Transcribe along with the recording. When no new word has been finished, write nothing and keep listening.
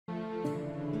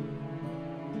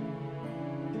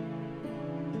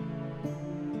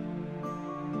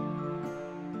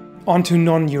onto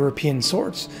non-European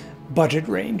swords. Budget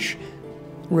range.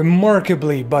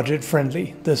 Remarkably budget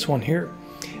friendly, this one here.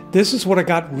 This is what I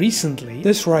got recently.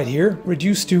 This right here,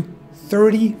 reduced to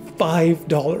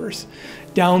 $35,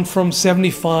 down from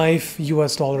 75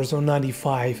 US dollars or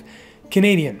 95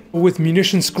 Canadian. With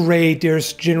munitions grade,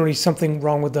 there's generally something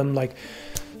wrong with them, like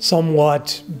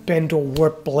somewhat bent or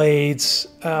warped blades,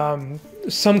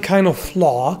 some kind of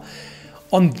flaw.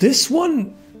 On this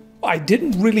one, I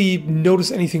didn't really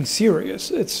notice anything serious.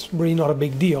 It's really not a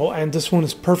big deal, and this one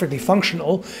is perfectly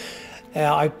functional.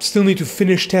 I still need to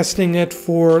finish testing it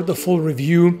for the full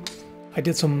review. I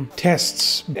did some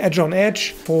tests edge on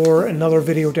edge for another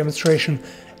video demonstration,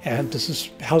 and this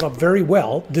is held up very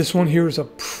well. This one here is a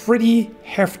pretty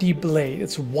hefty blade.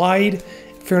 It's wide,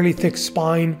 fairly thick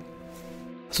spine,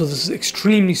 so this is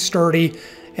extremely sturdy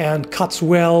and cuts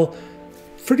well.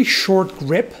 Pretty short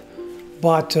grip.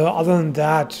 But other than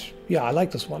that, yeah, I like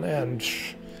this one. And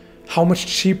how much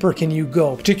cheaper can you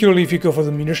go? Particularly if you go for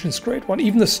the munitions grade one.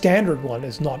 Even the standard one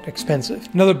is not expensive.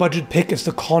 Another budget pick is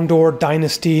the Condor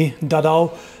Dynasty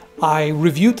Dadao. I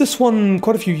reviewed this one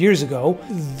quite a few years ago.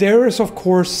 There is, of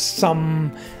course,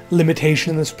 some limitation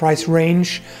in this price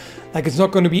range. Like, it's not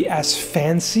going to be as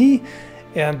fancy.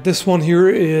 And this one here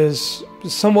is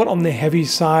somewhat on the heavy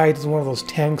side. It's one of those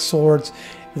tank swords.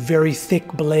 Very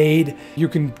thick blade. You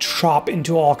can chop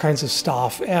into all kinds of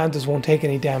stuff, and this won't take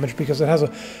any damage because it has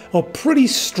a pretty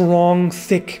strong,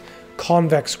 thick,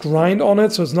 convex grind on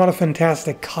it, so it's not a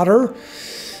fantastic cutter.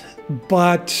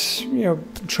 But, you know,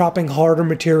 chopping harder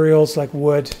materials like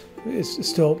wood it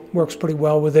still works pretty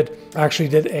well with it. I actually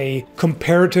did a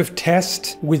comparative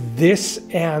test with this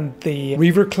and the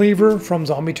Reaver Cleaver from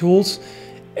Zombie Tools.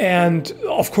 And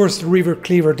of course the Reaver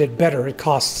Cleaver did better. It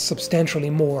costs substantially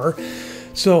more.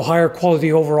 So higher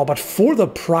quality overall, but for the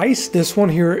price, this one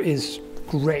here is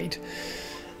great.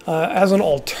 As an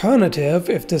alternative,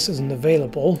 if this isn't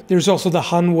available, there's also the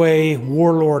Hanwei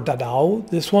Warlord Dadao.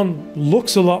 This one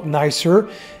looks a lot nicer,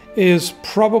 is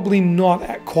probably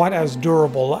not quite as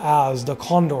durable as the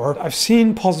Condor. I've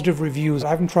seen positive reviews. I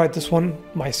haven't tried this one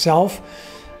myself,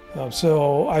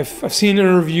 so I've seen in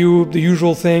a review the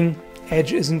usual thing.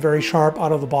 Edge isn't very sharp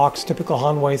out of the box, typical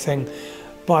Hanwei thing.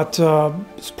 But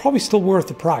it's probably still worth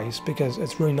the price because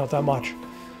it's really not that much.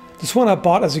 This one I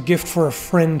bought as a gift for a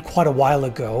friend quite a while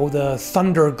ago, the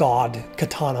Thunder God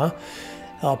katana,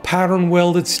 pattern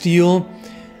welded steel.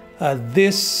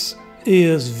 This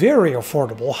is very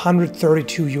affordable,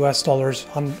 132 US dollars,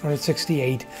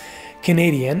 168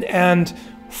 Canadian, and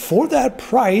for that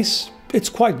price, it's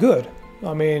quite good.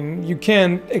 I mean, you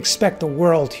can't expect the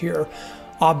world here,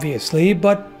 obviously,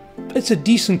 but it's a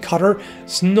decent cutter.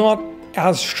 It's not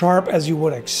as sharp as you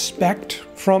would expect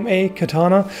from a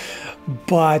katana,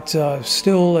 but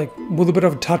still, like, with a bit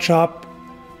of a touch-up,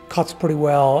 cuts pretty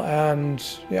well, and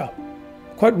yeah,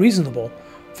 quite reasonable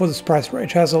for this price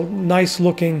range. Has a nice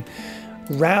looking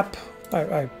wrap.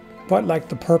 I quite like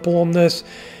the purple on this,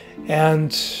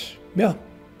 and yeah,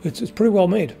 it's pretty well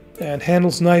made and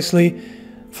handles nicely.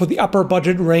 For the upper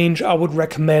budget range, I would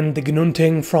recommend the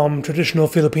Ginunting from Traditional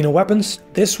Filipino Weapons.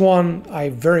 This one I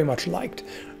very much liked.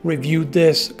 Reviewed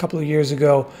this a couple of years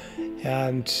ago,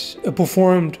 and it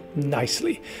performed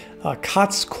nicely.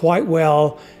 Cuts quite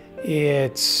well.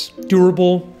 It's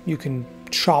durable. You can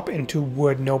chop into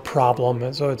wood no problem.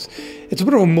 And so it's a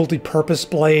bit of a multi-purpose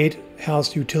blade.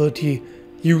 Has utility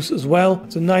use as well.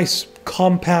 It's a nice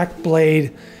compact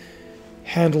blade.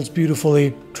 Handles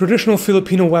beautifully. Traditional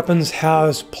Filipino Weapons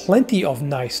has plenty of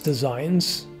nice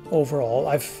designs overall.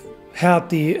 I've had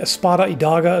the Espada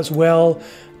Idaga as well.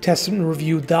 Tested and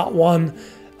reviewed that one.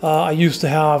 I used to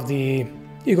have the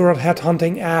Igorot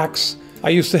Headhunting Axe. I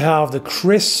used to have the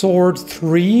Chris Sword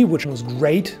 3, which was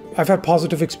great. I've had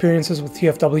positive experiences with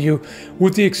TFW,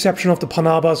 with the exception of the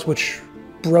Panabas, which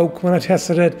broke when I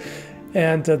tested it.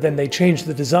 And then they changed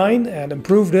the design and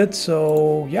improved it.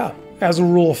 So yeah, as a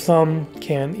rule of thumb,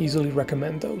 can easily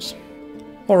recommend those.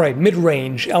 Alright,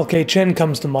 mid-range. LK Chen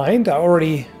comes to mind. I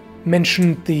already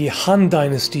mentioned the Han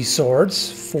Dynasty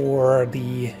swords for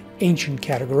the ancient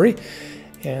category,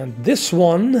 and this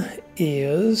one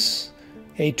is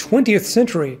a 20th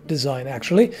century design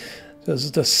actually. This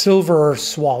is the Silver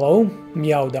Swallow,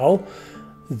 miao.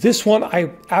 This one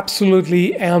I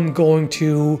absolutely am going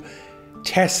to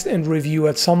test and review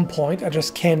at some point. I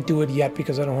just can't do it yet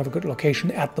because I don't have a good location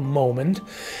at the moment.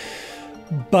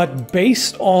 But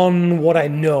based on what I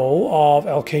know of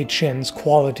LK Chen's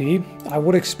quality, I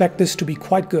would expect this to be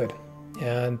quite good.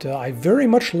 And I very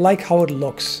much like how it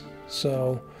looks.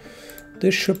 So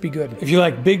this should be good. If you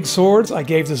like big swords, I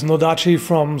gave this nodachi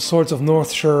from Swords of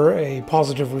Northshire a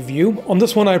positive review. On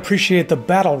this one, I appreciate the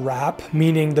battle wrap,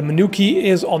 meaning the menuki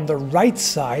is on the right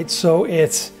side, so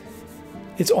it's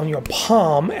on your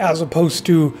palm as opposed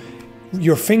to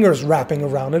your fingers wrapping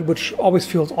around it, which always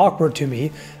feels awkward to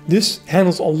me. This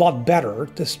handles a lot better.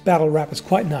 This battle wrap is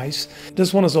quite nice.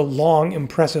 This one is a long,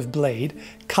 impressive blade.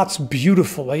 Cuts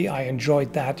beautifully. I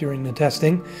enjoyed that during the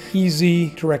testing. Easy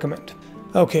to recommend.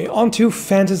 Okay, on to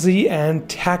fantasy and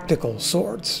tactical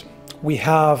swords. We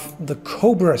have the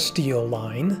Cobra Steel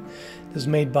line. This is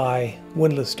made by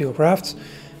Windless Steelcrafts.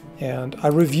 And I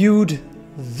reviewed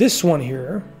this one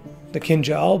here, the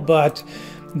Kinjal, but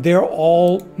they're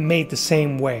all made the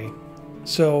same way.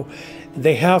 So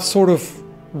they have sort of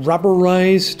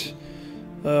rubberized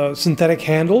synthetic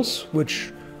handles,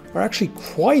 which are actually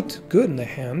quite good in the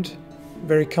hand.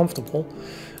 Very comfortable.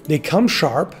 They come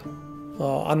sharp,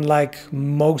 unlike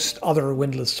most other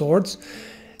windless swords.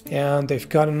 And they've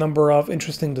got a number of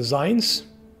interesting designs.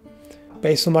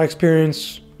 Based on my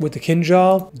experience with the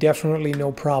Kinjal, definitely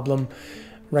no problem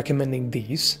recommending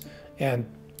these. And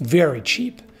very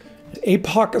cheap.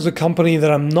 A.P.O.C is a company that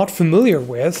I'm not familiar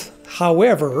with.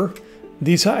 However,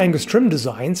 these are Angus Trim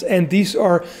designs, and these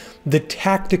are the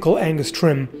tactical Angus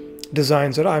Trim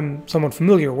designs that I'm somewhat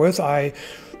familiar with. I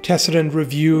tested and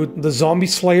reviewed the Zombie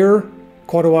Slayer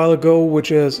quite a while ago, which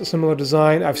is a similar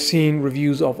design. I've seen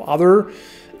reviews of other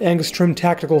Angus Trim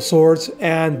tactical swords,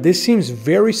 and this seems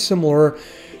very similar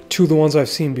to the ones I've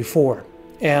seen before.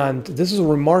 And this is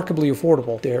remarkably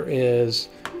affordable. There is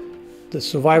the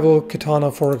Survival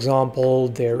Katana, for example.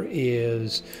 There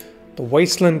is the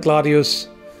Wasteland Gladius.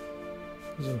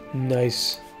 There's a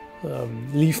nice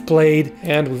leaf blade.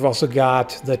 And we've also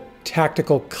got the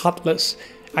Tactical Cutlass.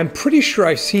 I'm pretty sure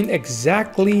I've seen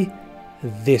exactly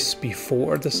this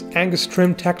before. This Angus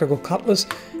Trim Tactical Cutlass.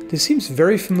 This seems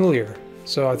very familiar.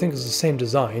 So I think it's the same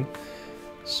design.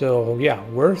 So yeah,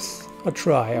 worth a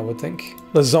try, I would think.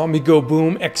 The Zombie Go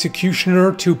Boom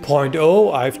Executioner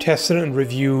 2.0. I've tested and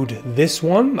reviewed this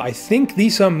one. I think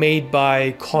these are made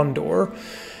by Condor.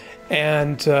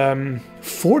 And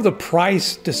for the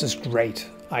price, this is great.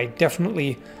 I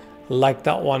definitely like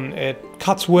that one. It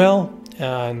cuts well,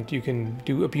 and you can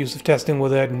do abusive testing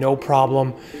with it, no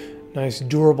problem. Nice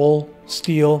durable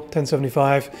steel,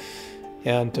 1075.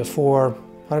 And for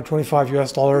 $125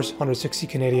 US, 160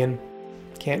 Canadian.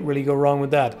 Can't really go wrong with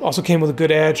that. Also came with a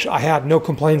good edge. I had no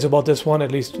complaints about this one,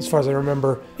 at least as far as I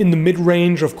remember. In the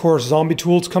mid-range, of course, Zombie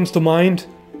Tools comes to mind.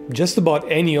 Just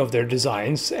about any of their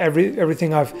designs.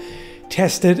 Everything I've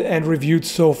tested and reviewed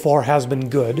so far has been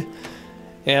good.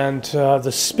 And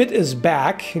the spit is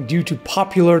back due to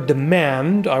popular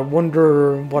demand. I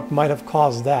wonder what might have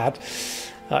caused that.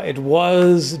 It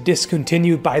was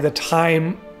discontinued by the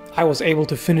time I was able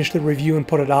to finish the review and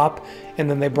put it up, and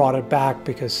then they brought it back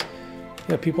because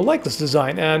people like this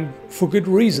design, and for good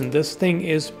reason. This thing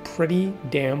is pretty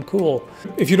damn cool.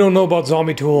 If you don't know about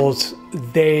Zombie Tools,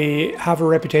 they have a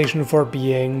reputation for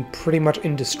being pretty much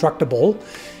indestructible,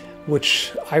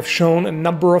 which I've shown a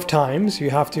number of times. You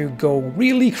have to go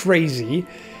really crazy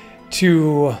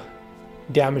to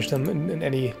damage them in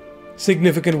any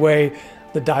significant way.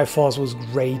 The die falls was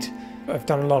great. I've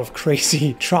done a lot of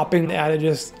crazy chopping, and it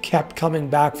just kept coming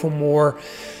back for more.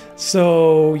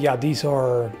 So yeah, these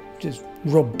are just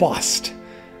robust,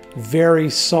 very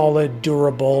solid,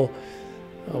 durable,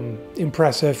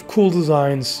 impressive, cool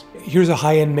designs. Here's a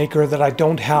high-end maker that I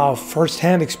don't have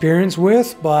first-hand experience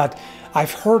with, but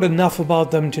I've heard enough about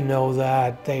them to know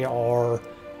that they are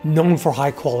known for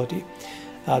high quality.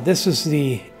 This is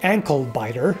the Ankle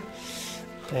Biter,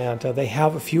 and they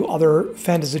have a few other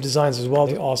fantasy designs as well.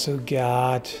 They also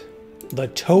got the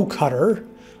Toe Cutter,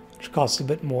 which costs a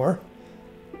bit more.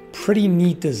 Pretty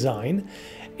neat design.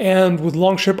 And with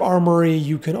Longship Armory,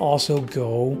 you can also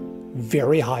go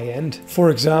very high-end.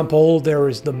 For example, there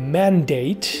is the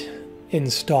Mandate in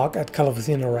stock at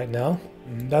Calavetina right now.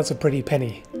 That's a pretty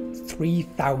penny,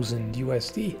 3,000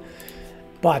 USD.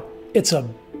 But it's a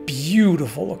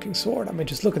beautiful looking sword. I mean,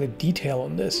 just look at the detail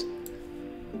on this.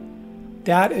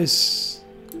 That is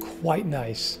quite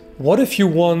nice. What if you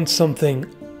want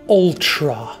something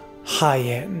ultra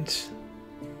high-end,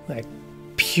 like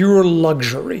pure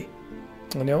luxury?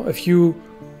 You know, if you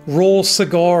roll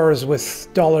cigars with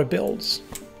dollar bills.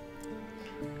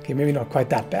 Okay, maybe not quite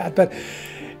that bad, but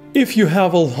if you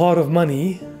have a lot of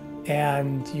money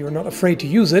and you're not afraid to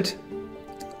use it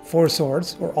for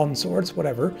swords or on swords,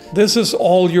 whatever, this is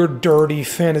all your dirty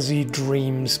fantasy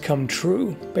dreams come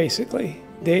true, basically.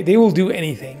 They will do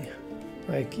anything.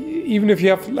 Like, even if you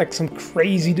have like some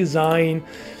crazy design,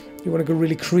 you want to go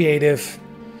really creative,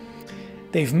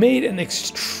 They've made an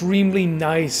extremely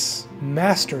nice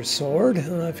master sword. I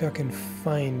don't know if I can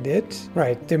find it.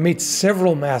 Right, they made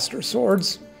several master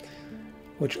swords,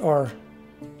 which are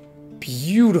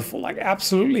beautiful, like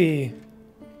absolutely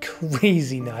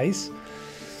crazy nice.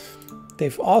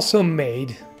 They've also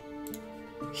made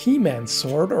He-Man's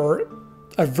sword, or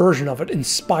a version of it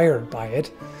inspired by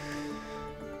it.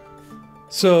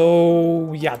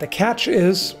 So yeah, the catch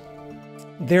is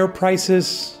their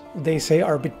prices, they say,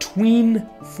 are between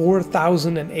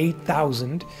 4,000 and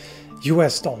 8,000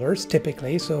 US dollars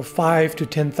typically, so 5 to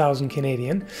 10,000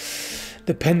 Canadian,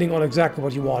 depending on exactly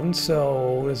what you want.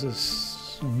 So this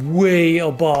is way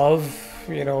above,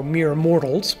 you know, mere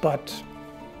mortals, but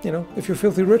you know, if you're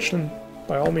filthy rich, then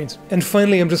by all means. And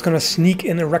finally, I'm just gonna sneak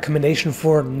in a recommendation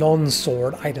for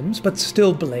non-sword items, but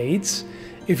still blades.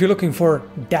 If you're looking for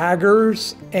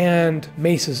daggers and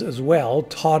maces as well,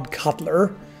 Todd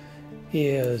Cutler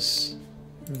is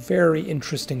a very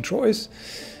interesting choice.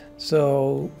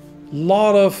 So, a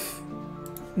lot of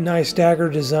nice dagger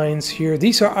designs here.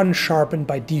 These are unsharpened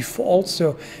by default,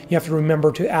 so you have to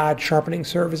remember to add sharpening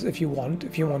service if you want.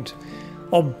 If you want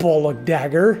a bollock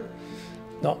dagger,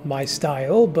 not my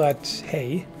style, but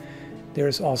hey,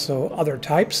 there's also other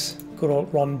types. Good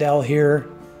old Rondell here.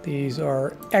 These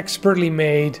are expertly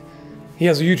made. He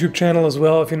has a YouTube channel as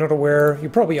well, if you're not aware. You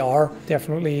probably are.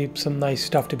 Definitely some nice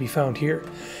stuff to be found here.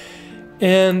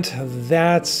 And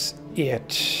that's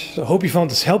it. So I hope you found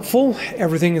this helpful.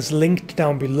 Everything is linked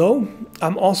down below.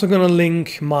 I'm also going to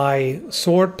link my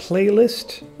sword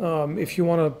playlist if you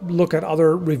want to look at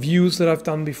other reviews that I've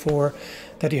done before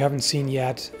that you haven't seen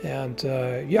yet. And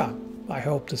yeah, I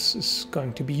hope this is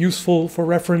going to be useful for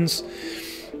reference,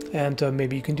 and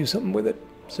maybe you can do something with it.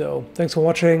 So thanks for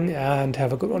watching, and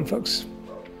have a good one, folks.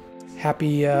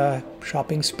 Happy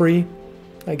shopping spree,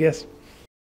 I guess.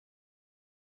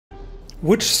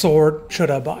 Which sword should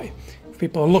I buy? If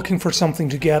people are looking for something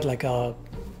to get, like a...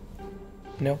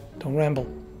 No, don't ramble.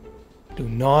 Do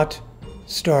not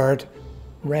start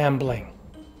rambling.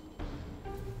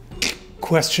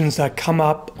 Questions that come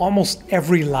up almost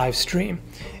every live stream,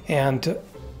 and that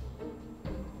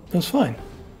was fine.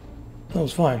 That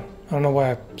was fine. I don't know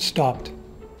why I stopped.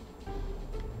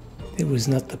 It was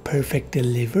not the perfect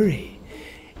delivery.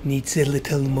 Needs a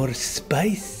little more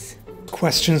spice.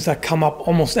 Questions that come up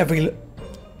almost every...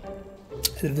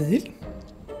 You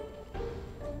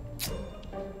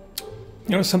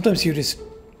know, sometimes you just...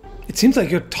 It seems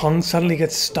like your tongue suddenly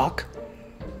gets stuck.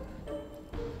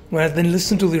 Well, then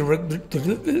listen to the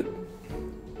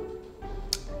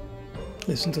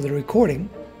recording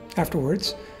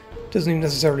afterwards. Doesn't even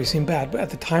necessarily seem bad, but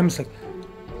at the time it's like,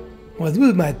 what's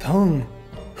with my tongue?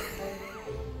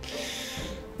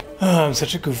 Oh, I'm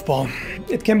such a goofball.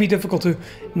 It can be difficult to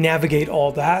navigate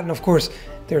all that, and of course,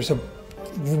 there's a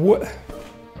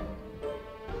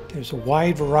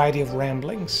wide variety of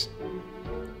ramblings.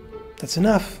 That's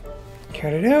enough.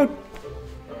 Cut it out.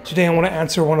 Today I want to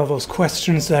answer one of those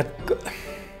questions that...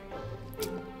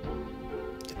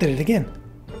 I did it again.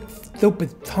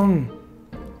 Stupid tongue.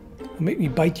 It'll make me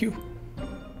bite you.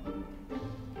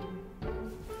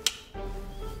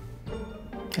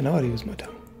 I know how to use my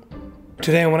tongue.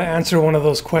 Today I want to answer one of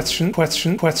those question.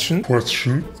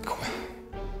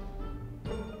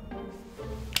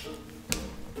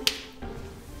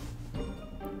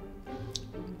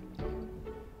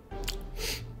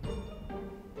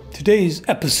 Today's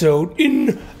episode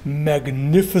in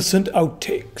magnificent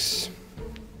outtakes.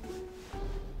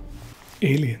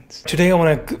 Aliens. Today I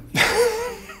want to...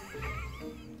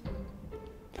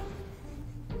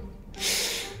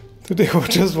 Today I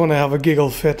just want to have a giggle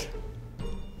fit.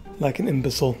 Like an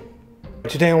imbecile.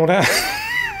 Today I want to...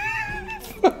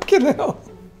 Fucking hell.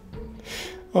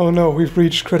 Oh no, we've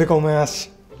reached critical mass.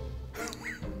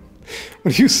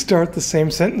 When you start the same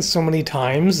sentence so many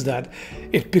times that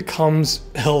it becomes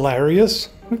hilarious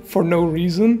for no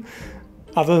reason,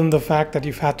 other than the fact that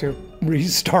you've had to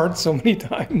restart so many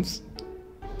times.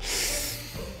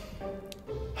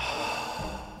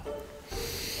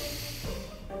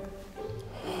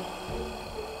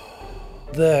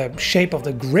 The shape of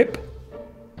the grip,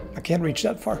 I can't reach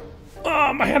that far.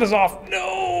 Oh, my hand is off.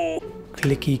 No!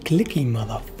 Clicky, clicky,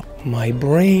 motherfucker. My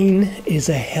brain is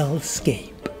a hellscape.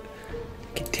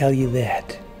 I can tell you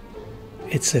that.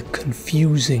 It's a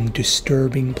confusing,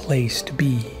 disturbing place to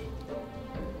be.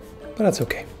 But that's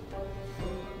okay.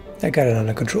 I got it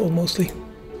under control, mostly.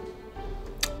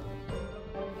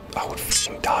 I would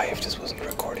f***ing die if this wasn't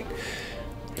recording.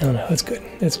 No, it's good.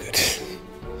 It's good.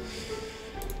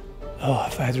 Oh,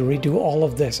 if I had to redo all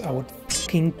of this, I would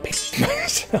f***ing pick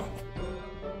myself.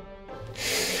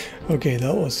 Okay,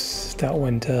 that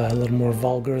went a little more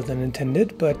vulgar than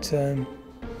intended, but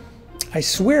I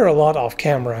swear a lot off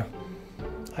camera.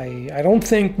 I don't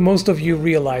think most of you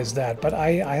realize that, but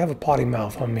I have a potty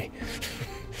mouth on me.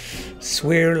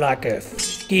 Swear like a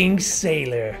f***ing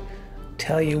sailor.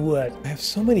 Tell you what, I have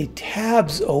so many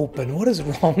tabs open. What is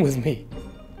wrong with me?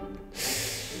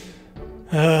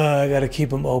 I gotta keep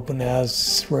them open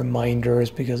as reminders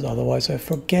because otherwise I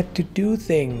forget to do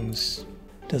things.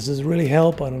 Does this really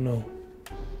help? I don't know.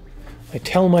 I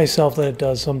tell myself that it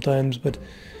does sometimes, but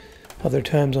other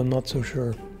times I'm not so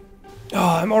sure. Oh,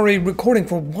 I'm already recording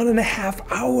for 1.5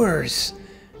 hours.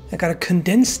 I gotta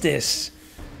condense this.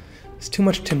 It's too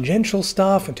much tangential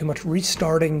stuff and too much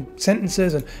restarting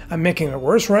sentences, and I'm making it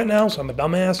worse right now, so I'm a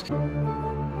dumbass.